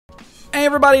Hey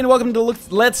everybody, and welcome to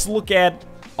Let's Look at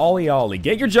OlliOlli.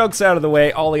 Get your jokes out of the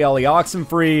way. OlliOlli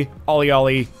Oxenfree,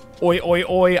 OlliOlli, oi oi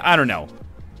oi, I don't know.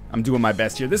 I'm doing my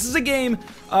best here. This is a game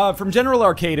from General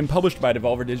Arcade and published by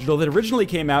Devolver Digital that originally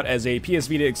came out as a PS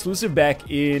Vita exclusive back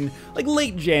in like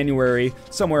late January,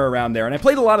 somewhere around there. And I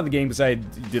played a lot of the game because I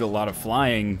did a lot of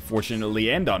flying,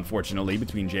 fortunately and unfortunately,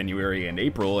 between January and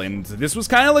April. And this was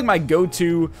kind of like my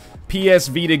go-to PS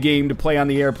Vita game to play on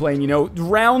the airplane. You know,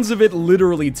 rounds of it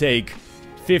literally take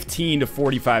 15 to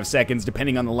 45 seconds,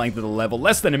 depending on the length of the level.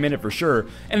 Less than a minute for sure.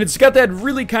 And it's got that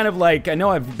really kind of like, I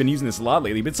know I've been using this a lot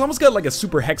lately, but it's almost got like a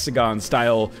super hexagon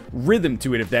style rhythm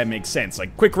to it, if that makes sense.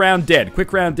 Like quick round, dead,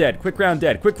 quick round, dead, quick round,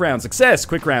 dead, quick round, success,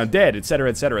 quick round, dead, etc.,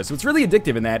 etc. So it's really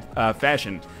addictive in that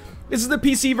fashion. This is the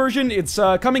PC version. It's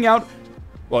coming out.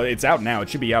 Well, it's out now. It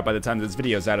should be out by the time this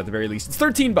video is out at the very least. It's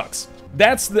 13 bucks.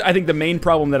 That's, I think, the main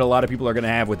problem that a lot of people are going to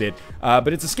have with it.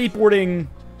 But it's a skateboarding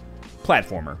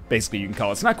platformer, basically, you can call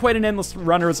it. It's not quite an endless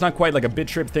runner. It's not quite like a bit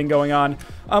trip thing going on.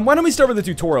 Why don't we start with the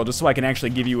tutorial, just so I can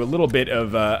actually give you a little bit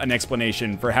of an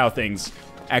explanation for how things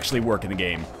actually work in the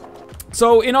game.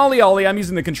 So in OlliOlli, I'm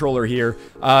using the controller here.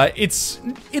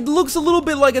 It looks a little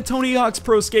bit like a Tony Hawk's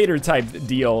Pro Skater type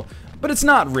deal, but it's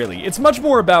not really. It's much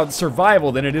more about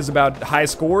survival than it is about high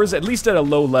scores, at least at a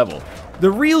low level. The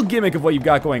real gimmick of what you've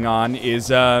got going on is,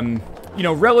 you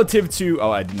know, relative to... Oh,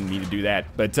 I didn't mean to do that.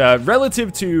 But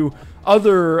relative to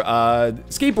other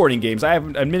skateboarding games,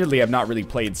 admittedly have not really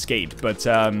played Skate, but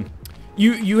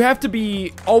you have to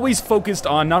be always focused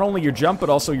on not only your jump,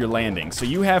 but also your landing. So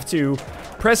you have to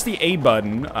press the A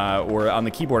button, or on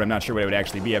the keyboard, I'm not sure what it would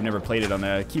actually be, I've never played it on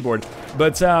the keyboard,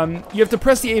 but you have to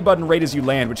press the A button right as you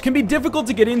land, which can be difficult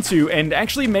to get into, and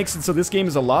actually makes it so this game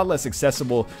is a lot less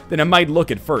accessible than it might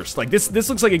look at first. Like, this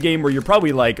looks like a game where you're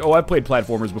probably like, oh, I've played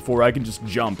platformers before, I can just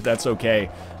jump, that's okay.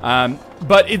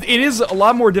 But it is a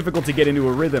lot more difficult to get into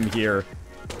a rhythm here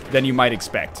than you might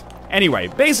expect. Anyway,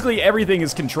 basically everything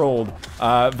is controlled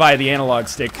via the analog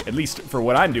stick, at least for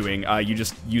what I'm doing. You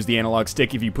just use the analog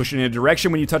stick. If you push it in a direction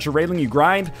when you touch a railing, you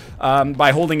grind.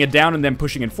 By holding it down and then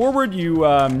pushing it forward, you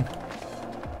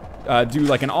do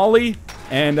like an ollie.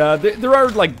 And there are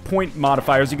like point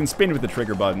modifiers. You can spin with the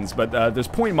trigger buttons, but there's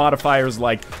point modifiers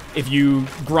like if you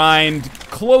grind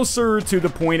closer to the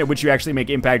point at which you actually make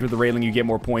impact with the railing, you get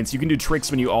more points. You can do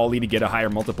tricks when you ollie to get a higher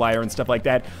multiplier and stuff like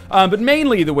that. But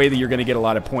mainly the way that you're going to get a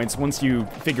lot of points once you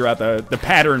figure out the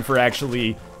pattern for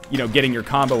actually, you know, getting your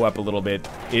combo up a little bit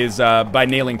is by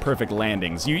nailing perfect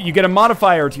landings. You get a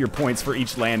modifier to your points for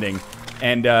each landing,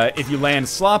 and if you land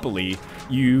sloppily,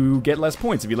 you get less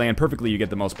points. If you land perfectly, you get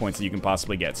the most points that you can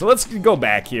possibly get. So let's go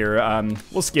back here.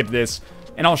 We'll skip this,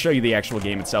 and I'll show you the actual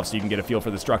game itself so you can get a feel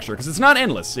for the structure, because it's not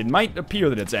endless. It might appear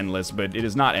that it's endless, but it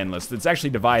is not endless. It's actually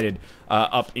divided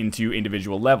up into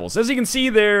individual levels. As you can see,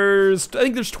 I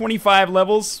think there's 25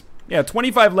 levels. Yeah,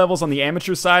 25 levels on the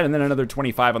amateur side, and then another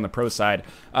 25 on the pro side,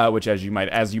 which, as you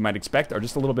might expect, are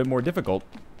just a little bit more difficult.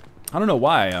 I don't know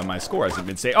why my score hasn't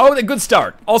been saved. Oh, a good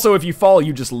start. Also, if you fall,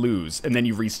 you just lose, and then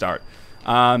you restart.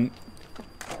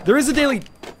 There is a daily...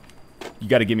 You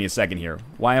gotta give me a second here.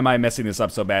 Why am I messing this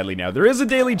up so badly now? There is a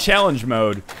daily challenge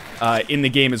mode in the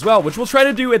game as well, which we'll try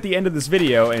to do at the end of this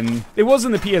video, and it was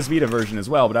in the PS Vita version as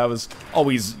well, but I was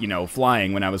always, you know,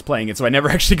 flying when I was playing it, so I never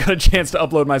actually got a chance to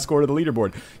upload my score to the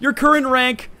leaderboard. Your current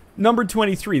rank, number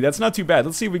 23. That's not too bad.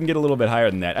 Let's see if we can get a little bit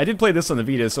higher than that. I did play this on the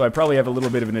Vita, so I probably have a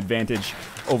little bit of an advantage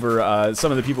over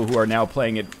some of the people who are now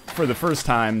playing it for the first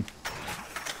time.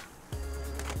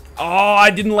 Oh, I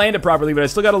didn't land it properly, but I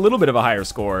still got a little bit of a higher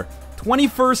score.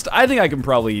 21st, I think I can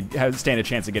probably stand a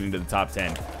chance of getting to the top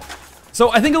 10.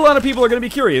 So I think a lot of people are going to be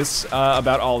curious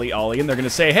about OlliOlli, and they're going to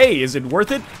say, hey, is it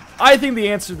worth it? I think the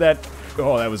answer to that...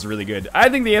 Oh, that was really good. I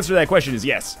think the answer to that question is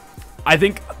yes. I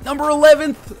think number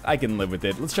 11th, I can live with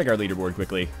it. Let's check our leaderboard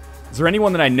quickly. Is there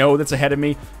anyone that I know that's ahead of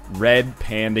me? Red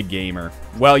Panda Gamer.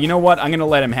 Well, you know what? I'm going to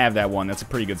let him have that one. That's a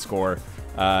pretty good score.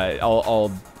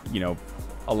 I'll you know,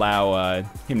 allow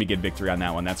him to get victory on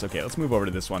that one. That's okay. Let's move over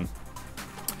to this one.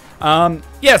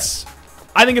 Yes,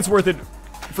 I think it's worth it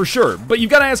for sure, but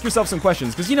you've got to ask yourself some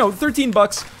questions, because, you know, 13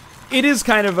 bucks, it is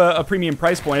kind of a premium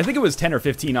price point. I think it was 10 or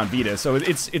 15 on Vita, so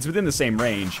it's within the same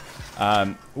range.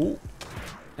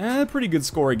 Pretty good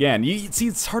score again. See,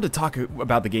 it's hard to talk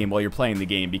about the game while you're playing the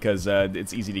game, because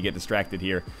it's easy to get distracted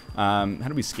here. How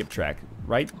do we skip track?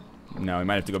 Right? No, we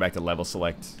might have to go back to level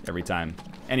select every time.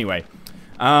 Anyway,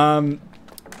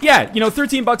 yeah, you know,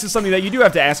 13 bucks is something that you do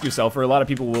have to ask yourself, or a lot of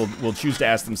people will choose to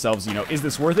ask themselves, you know, is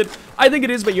this worth it? I think it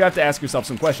is, but you have to ask yourself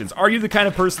some questions. Are you the kind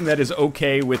of person that is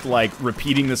okay with, like,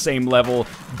 repeating the same level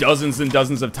dozens and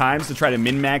dozens of times to try to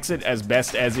min-max it as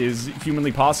best as is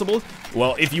humanly possible?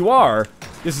 Well, if you are,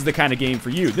 this is the kind of game for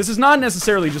you. This is not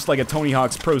necessarily just like a Tony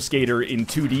Hawk's Pro Skater in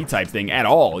 2D type thing at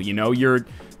all, you know? You're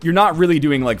not really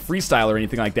doing like freestyle or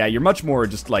anything like that. You're much more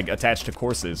just like attached to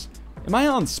courses. Am I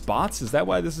on spots? Is that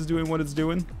why this is doing what it's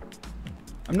doing?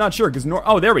 I'm not sure, because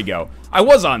oh, there we go. I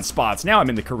was on spots. Now I'm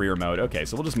in the career mode. Okay,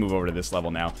 so we'll just move over to this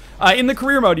level now. In the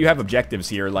career mode, you have objectives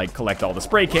here, like collect all the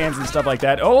spray cans and stuff like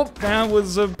that. Oh, that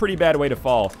was a pretty bad way to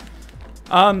fall.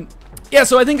 Yeah,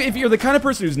 so I think if you're the kind of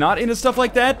person who's not into stuff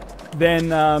like that, then,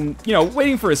 you know,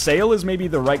 waiting for a sale is maybe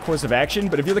the right course of action.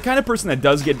 But if you're the kind of person that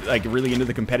does get, like, really into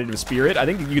the competitive spirit, I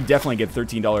think you could definitely get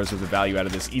 $13 worth of value out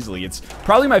of this easily. It's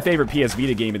probably my favorite PS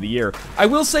Vita game of the year. I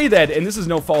will say that, and this is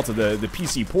no fault of the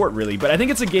PC port, really, but I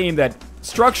think it's a game that,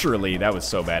 structurally, that was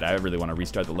so bad, I really want to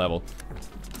restart the level.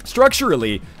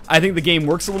 Structurally, I think the game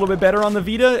works a little bit better on the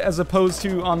Vita as opposed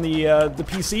to on the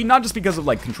PC. Not just because of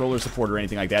like controller support or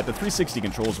anything like that. The 360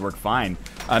 controls work fine.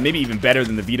 Maybe even better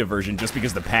than the Vita version, just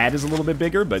because the pad is a little bit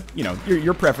bigger. But you know,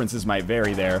 your preferences might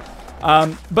vary there.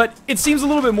 But it seems a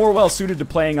little bit more well suited to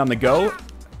playing on the go.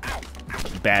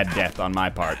 Bad death on my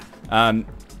part.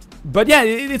 But yeah,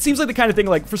 it seems like the kind of thing,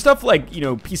 like, for stuff like, you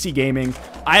know, PC gaming,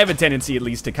 I have a tendency, at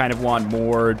least, to kind of want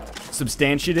more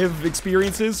substantive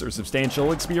experiences, or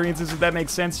substantial experiences, if that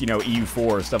makes sense. You know,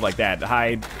 EU4, stuff like that,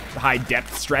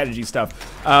 high-depth strategy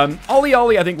stuff.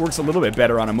 OlliOlli, I think, works a little bit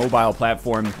better on a mobile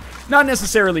platform. Not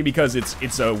necessarily because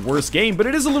it's a worse game, but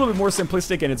it is a little bit more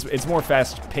simplistic, and it's more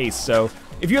fast-paced, so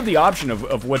if you have the option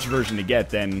of which version to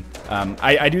get, then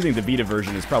I do think the Vita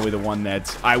version is probably the one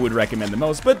that I would recommend the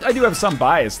most, but I do have some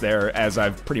bias there, as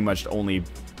I've pretty much only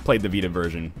played the Vita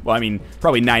version. Well, I mean,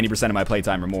 probably 90% of my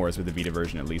playtime or more is with the Vita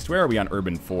version, at least. Where are we on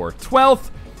Urban 4? 12th?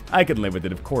 I could live with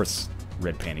it, of course.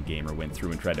 Red Panda Gamer went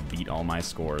through and tried to beat all my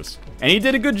scores. And he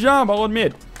did a good job, I'll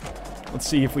admit. Let's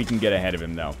see if we can get ahead of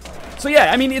him, though. So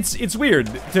yeah, I mean, it's weird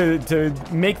to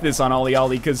make this on OlliOlli,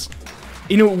 because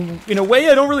in a way,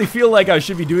 I don't really feel like I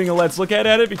should be doing a Let's Look at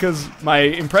it, because my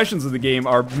impressions of the game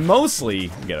are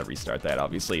mostly, I gotta restart that,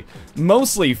 obviously,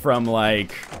 mostly from,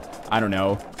 like, I don't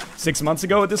know, 6 months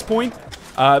ago at this point.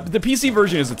 The PC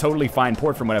version is a totally fine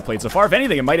port from what I've played so far. If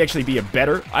anything, it might actually be a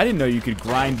better, I didn't know you could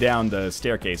grind down the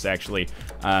staircase, actually.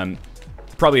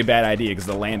 Probably a bad idea, because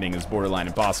the landing is borderline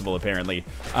impossible, apparently.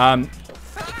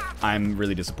 I'm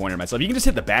really disappointed in myself. You can just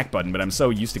hit the back button, but I'm so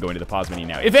used to going to the pause menu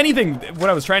now. If anything, what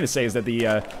I was trying to say is that the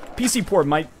PC port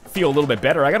might feel a little bit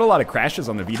better. I got a lot of crashes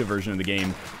on the Vita version of the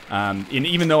game, and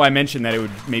even though I mentioned that it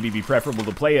would maybe be preferable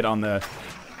to play it on the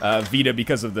Vita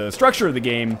because of the structure of the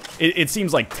game, it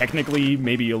seems like technically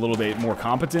maybe a little bit more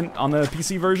competent on the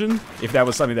PC version, if that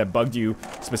was something that bugged you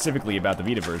specifically about the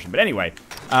Vita version. But anyway,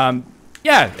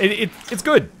 yeah, it's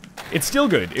good. It's still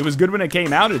good. It was good when it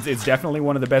came out. It's definitely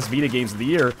one of the best Vita games of the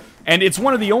year. And it's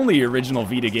one of the only original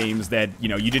Vita games that, you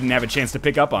know, you didn't have a chance to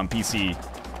pick up on PC.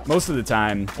 Most of the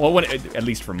time, well, at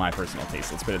least from my personal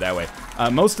taste, let's put it that way.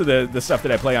 Most of the stuff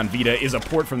that I play on Vita is a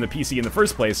port from the PC in the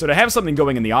first place. So to have something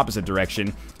going in the opposite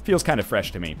direction feels kind of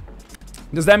fresh to me.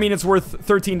 Does that mean it's worth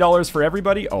 $13 for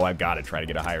everybody? Oh, I've got to try to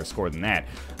get a higher score than that.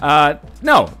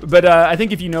 No, but I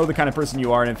think if you know the kind of person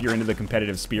you are and if you're into the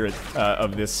competitive spirit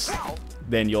of this,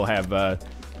 then you'll have a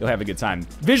good time.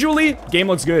 Visually, game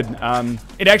looks good.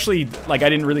 It actually, like, I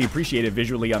didn't really appreciate it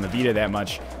visually on the Vita that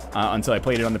much until I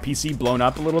played it on the PC, blown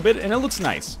up a little bit, and it looks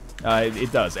nice.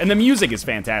 It does. And the music is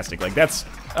fantastic. Like, that's,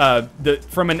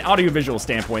 from an audiovisual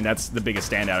standpoint, that's the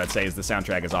biggest standout, I'd say, is the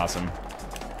soundtrack is awesome.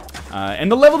 And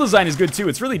the level design is good, too.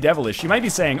 It's really devilish. You might be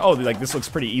saying, oh, like, this looks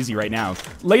pretty easy right now.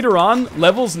 Later on,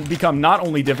 levels become not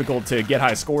only difficult to get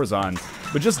high scores on,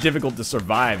 but just difficult to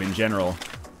survive in general.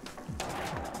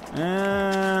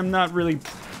 I'm not really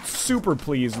super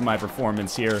pleased with my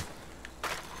performance here.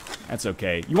 That's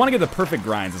okay. You want to get the perfect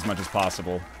grinds as much as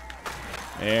possible.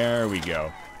 There we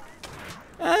go.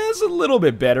 It's a little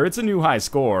bit better. It's a new high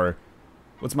score.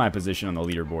 What's my position on the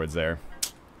leaderboards there?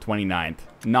 29th.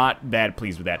 Not that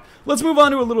pleased with that. Let's move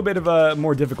on to a little bit of a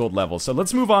more difficult level. So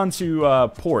let's move on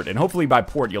to port. And hopefully by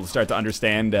port you'll start to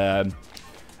understand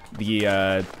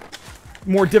the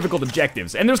more difficult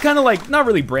objectives. And there's kind of like, not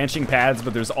really branching paths,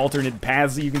 but there's alternate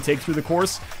paths that you can take through the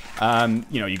course.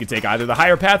 You know, you can take either the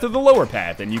higher path or the lower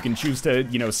path, and you can choose to,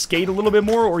 you know, skate a little bit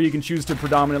more, or you can choose to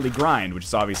predominantly grind, which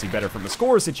is obviously better from a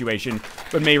score situation,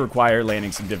 but may require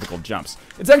landing some difficult jumps.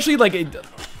 It's actually like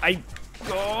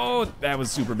oh, that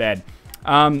was super bad.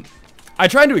 I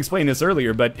tried to explain this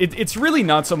earlier, but it's really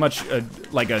not so much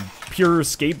like a pure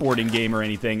skateboarding game or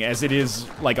anything, as it is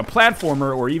like a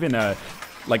platformer or even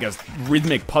like a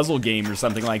rhythmic puzzle game or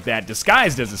something like that,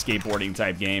 disguised as a skateboarding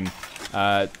type game,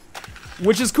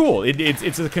 which is cool.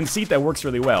 It's a conceit that works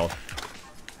really well.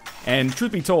 And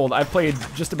truth be told, I've played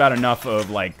just about enough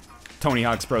of like Tony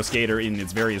Hawk's Pro Skater in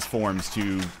its various forms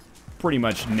to pretty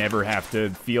much never have to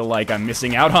feel like I'm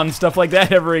missing out on stuff like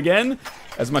that ever again.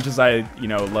 As much as I, you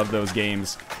know, love those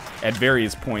games at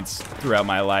various points throughout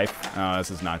my life. Oh, this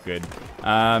is not good.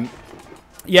 Yeah,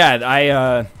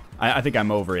 I think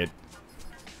I'm over it.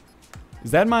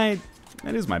 Is that my...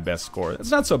 That is my best score.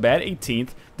 That's not so bad. 18th.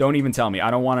 Don't even tell me.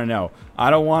 I don't want to know. I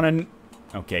don't want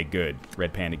to... Okay, good.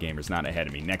 Red Panda Gamer's not ahead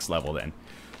of me. Next level, then.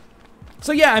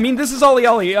 So yeah, I mean, this is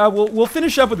OlliOlli. We'll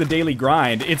finish up with the daily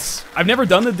grind. I've never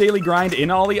done the daily grind in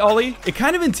OlliOlli. It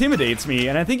kind of intimidates me,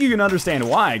 and I think you can understand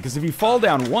why, because if you fall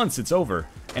down once, it's over.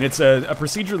 And it's a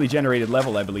procedurally generated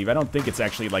level, I believe. I don't think it's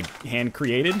actually, like,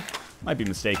 hand-created. Might be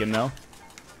mistaken, though.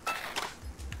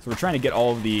 So we're trying to get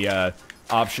all of the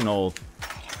optional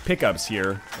pickups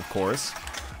here, of course,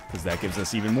 because that gives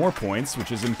us even more points,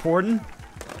 which is important.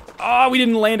 Oh, we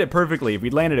didn't land it perfectly. If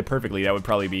we'd landed it perfectly, that would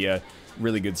probably be a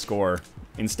really good score.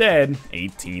 Instead,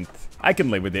 18th. I can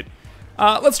live with it.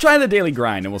 Let's try the daily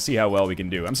grind, and we'll see how well we can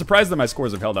do. I'm surprised that my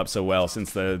scores have held up so well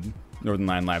since the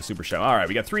Northernlion Live Super Show. All right,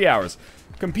 we got 3 hours.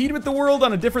 Compete with the world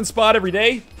on a different spot every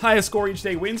day. Highest score each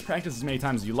day wins. Practice as many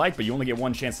times as you like, but you only get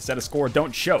one chance to set a score.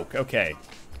 Don't choke. Okay.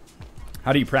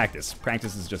 How do you practice?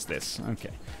 Practice is just this. Okay.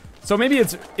 So maybe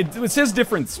it says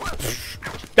different...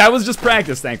 That was just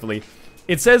practice, thankfully.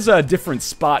 It says a different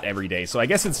spot every day, so I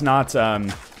guess it's not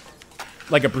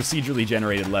like a procedurally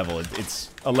generated level.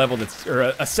 It's a level that's...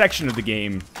 Or a section of the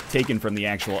game taken from the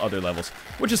actual other levels,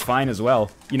 which is fine as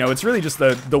well. You know, it's really just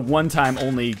the one-time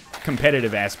only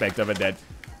competitive aspect of it that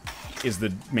is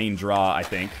the main draw, I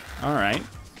think. All right.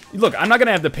 Look, I'm not going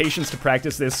to have the patience to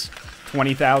practice this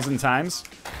 20,000 times.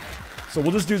 So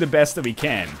we'll just do the best that we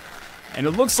can. And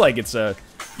it looks like it's a,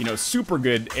 you know, super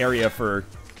good area for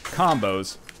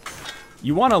combos.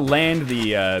 You want to land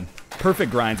the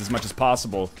perfect grinds as much as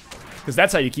possible, because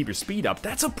that's how you keep your speed up.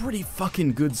 That's a pretty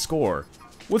fucking good score.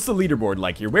 What's the leaderboard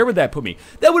like here? Where would that put me?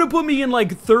 That would have put me in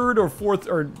like fourth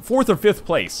or fifth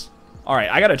place. All right,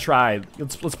 I gotta try.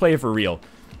 Let's play it for real.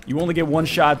 You only get one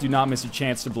shot. Do not miss your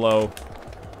chance to blow.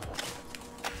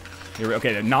 Here,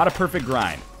 okay, not a perfect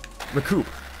grind. Recoup.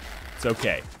 It's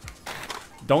okay.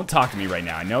 Don't talk to me right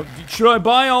now. I know. Should I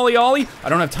buy OlliOlli? I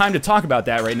don't have time to talk about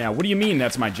that right now. What do you mean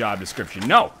that's my job description?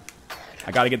 No.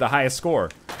 I gotta get the highest score.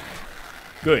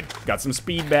 Good. Got some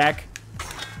speed back.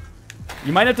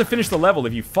 You might have to finish the level.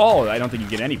 If you fall, I don't think you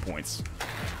get any points.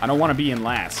 I don't want to be in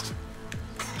last.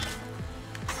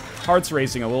 Heart's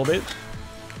racing a little bit.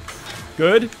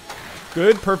 Good.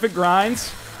 Good. Perfect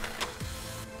grinds.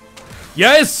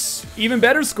 Yes! Even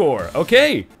better score.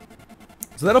 Okay.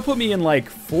 So that'll put me in, like,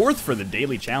 4th for the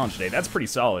daily challenge today. That's pretty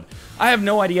solid. I have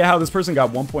no idea how this person got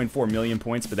 1.4 million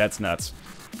points, but that's nuts.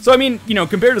 So, I mean, you know,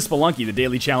 compared to Spelunky, the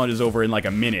daily challenge is over in, like,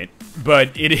 a minute.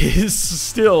 But it is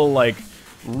still, like,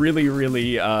 really,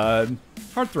 really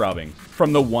heart-throbbing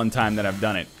from the one time that I've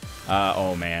done it.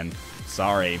 Oh, man.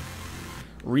 Sorry.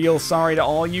 Real sorry to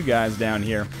all you guys down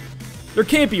here. There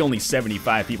can't be only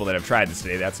 75 people that have tried this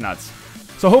today. That's nuts.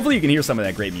 So hopefully you can hear some of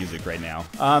that great music right now.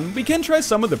 We can try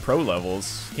some of the pro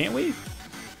levels, can't we?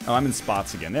 Oh, I'm in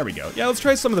spots again. There we go. Yeah, let's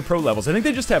try some of the pro levels. I think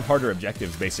they just have harder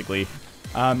objectives, basically.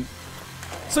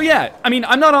 So yeah, I mean,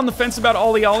 I'm not on the fence about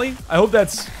OlliOlli. I hope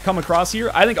that's come across here.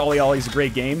 I think OlliOlli is a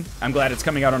great game. I'm glad it's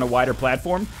coming out on a wider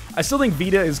platform. I still think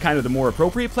Vita is kind of the more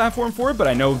appropriate platform for it, but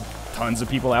I know tons of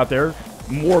people out there,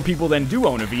 more people than do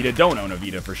own a Vita, don't own a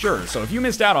Vita for sure. So if you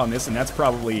missed out on this, and that's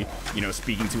probably, you know,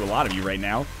 speaking to a lot of you right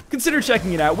now, consider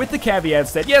checking it out with the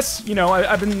caveats that, yes, you know,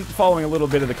 I've been following a little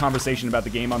bit of the conversation about the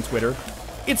game on Twitter.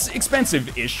 It's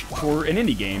expensive-ish for an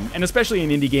indie game, and especially an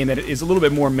indie game that is a little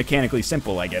bit more mechanically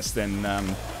simple, I guess, than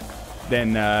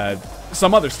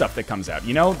some other stuff that comes out.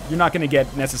 You know, you're not going to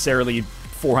get necessarily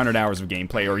 400 hours of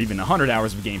gameplay, or even 100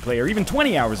 hours of gameplay, or even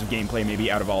 20 hours of gameplay maybe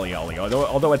out of OlliOlli.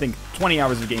 Although I think 20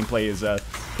 hours of gameplay is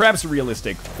perhaps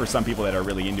realistic for some people that are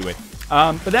really into it.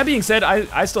 But that being said,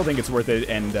 I still think it's worth it,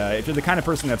 and if you're the kind of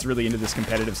person that's really into this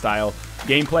competitive style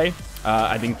gameplay,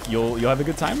 I think you'll have a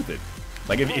good time with it.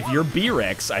 Like, if you're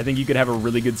B-Rex, I think you could have a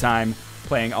really good time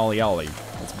playing OlliOlli.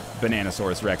 It's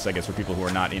Bananasaurus Rex, I guess, for people who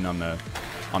are not in on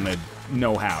the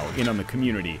know-how, in on the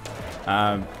community.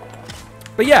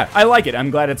 But yeah, I like it. I'm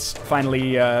glad it's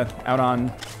finally out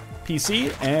on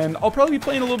PC, and I'll probably be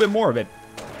playing a little bit more of it.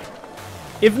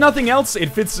 If nothing else,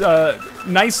 it fits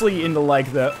nicely into,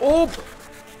 like, the... Oh!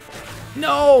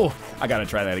 No! I gotta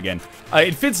try that again.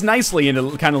 It fits nicely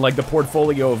into kind of like the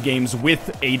portfolio of games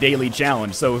with a daily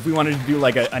challenge. So if we wanted to do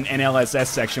like an NLSS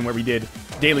section where we did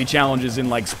daily challenges in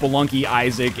like Spelunky,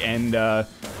 Isaac, and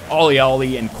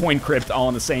OlliOlli and Coin Crypt all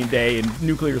on the same day, and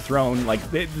Nuclear Throne, like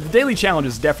the daily challenge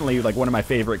is definitely like one of my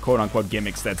favorite quote-unquote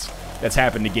gimmicks that's that's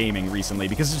happened to gaming recently,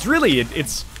 because it's really,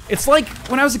 it's like,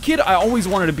 when I was a kid, I always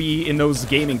wanted to be in those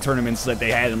gaming tournaments that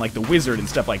they had in, like, the Wizard and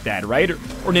stuff like that, right?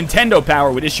 Or Nintendo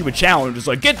Power would issue a challenge, it's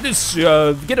like, get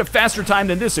a faster time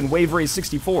than this in Wave Race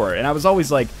 64, and I was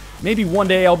always like, maybe one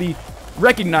day I'll be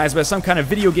recognized by some kind of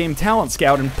video game talent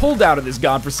scout and pulled out of this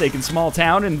godforsaken small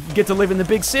town and get to live in the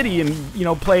big city and, you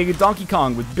know, play Donkey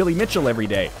Kong with Billy Mitchell every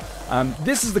day.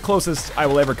 This is the closest I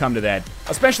will ever come to that,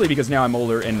 especially because now I'm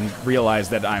older and realize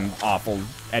that I'm awful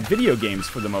at video games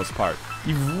for the most part.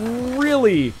 You've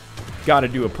really got to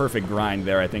do a perfect grind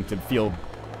there, I think, to feel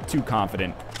too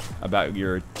confident about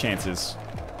your chances.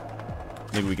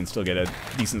 Maybe we can still get a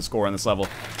decent score on this level.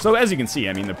 So as you can see,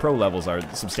 I mean, the pro levels are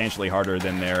substantially harder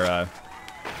than their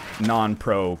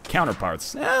non-pro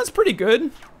counterparts. That's pretty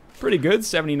good. Pretty good,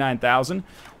 79,000.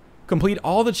 Complete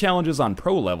all the challenges on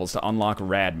pro levels to unlock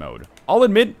rad mode. I'll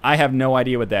admit, I have no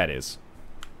idea what that is.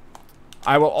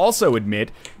 I will also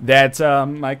admit that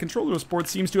my controller support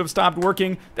seems to have stopped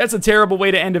working. That's a terrible way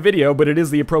to end a video, but it is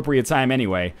the appropriate time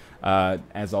anyway.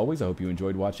 As always, I hope you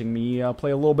enjoyed watching me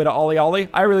play a little bit of OlliOlli.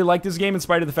 I really like this game in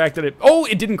spite of the fact that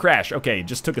it didn't crash. Okay, it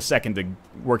just took a second to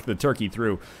work the turkey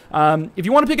through. If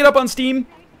you want to pick it up on Steam,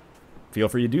 feel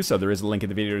free to do so. There is a link in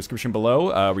the video description below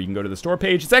where you can go to the store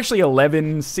page. It's actually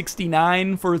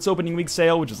 $11.69 for its opening week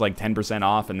sale, which is like 10%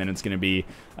 off, and then it's going to be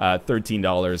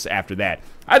 $13 after that.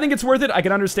 I think it's worth it. I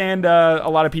can understand a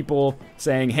lot of people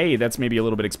saying, hey, that's maybe a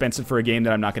little bit expensive for a game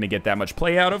that I'm not going to get that much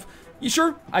play out of.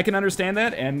 Sure, I can understand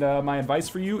that, and my advice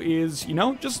for you is, you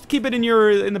know, just keep it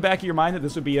in the back of your mind that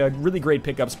this would be a really great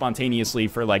pickup spontaneously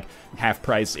for like half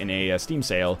price in a Steam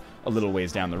sale a little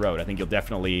ways down the road. I think you'll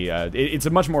definitely, it's a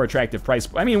much more attractive price.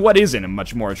 I mean, what isn't a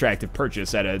much more attractive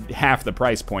purchase at a half the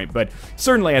price point? But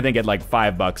certainly I think at like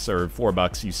 $5 or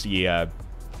 $4 you see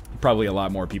probably a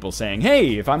lot more people saying,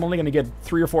 hey, if I'm only going to get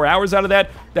 3 or 4 hours out of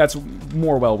that, that's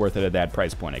more well worth it at that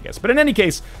price point, I guess. But in any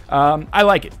case, I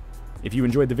like it. If you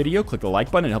enjoyed the video, click the like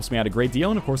button. It helps me out a great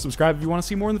deal. And of course, subscribe if you want to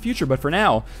see more in the future. But for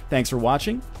now, thanks for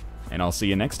watching, and I'll see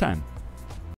you next time.